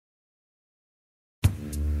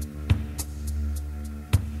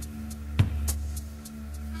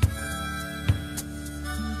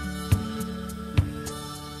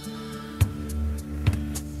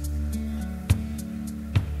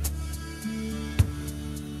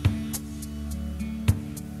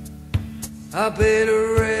I've been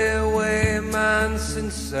a railway man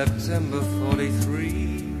since September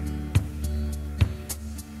 43.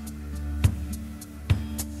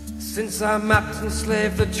 Since I mapped and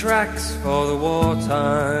slaved the tracks for the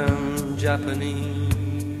wartime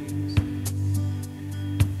Japanese.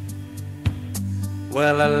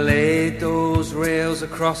 Well, I laid those rails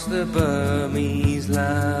across the Burmese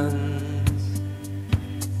lands,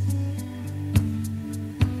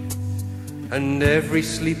 and every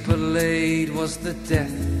sleeper laid was the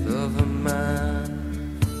death of a man.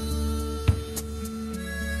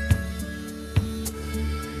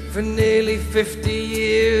 For nearly 50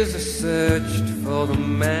 years I searched for the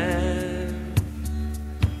man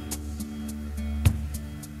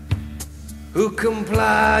who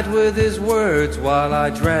complied with his words while I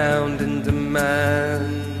drowned in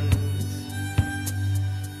demands.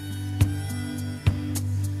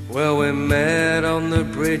 Well, we met on the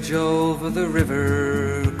bridge over the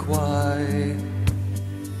River Kwai.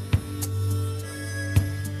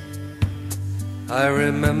 I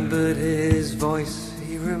remembered his voice,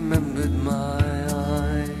 he remembered my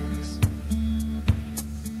eyes.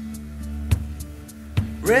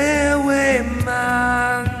 Railway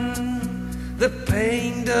man, the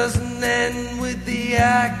pain doesn't end with the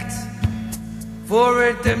act. For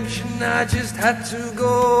redemption I just had to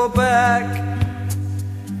go back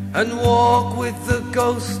and walk with the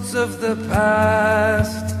ghosts of the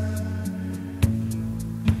past.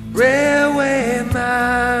 Railway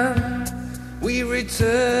man, we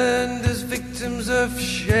returned as victims of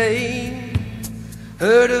shame,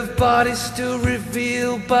 heard of bodies still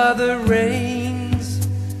revealed by the rains.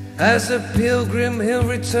 As a pilgrim he'll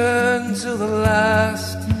return to the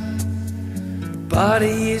last.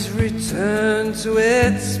 Body is returned to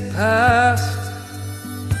its past.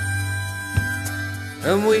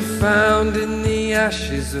 And we found in the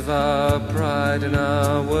ashes of our pride and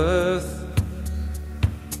our worth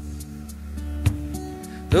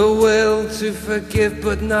the will to forgive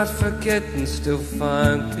but not forget, and still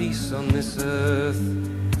find peace on this earth.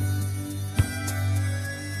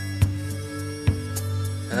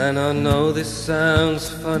 And I know this sounds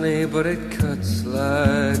funny, but it cuts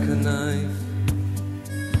like a knife.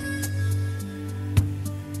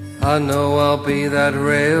 I know I'll be that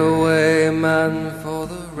railway man for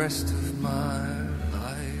the rest of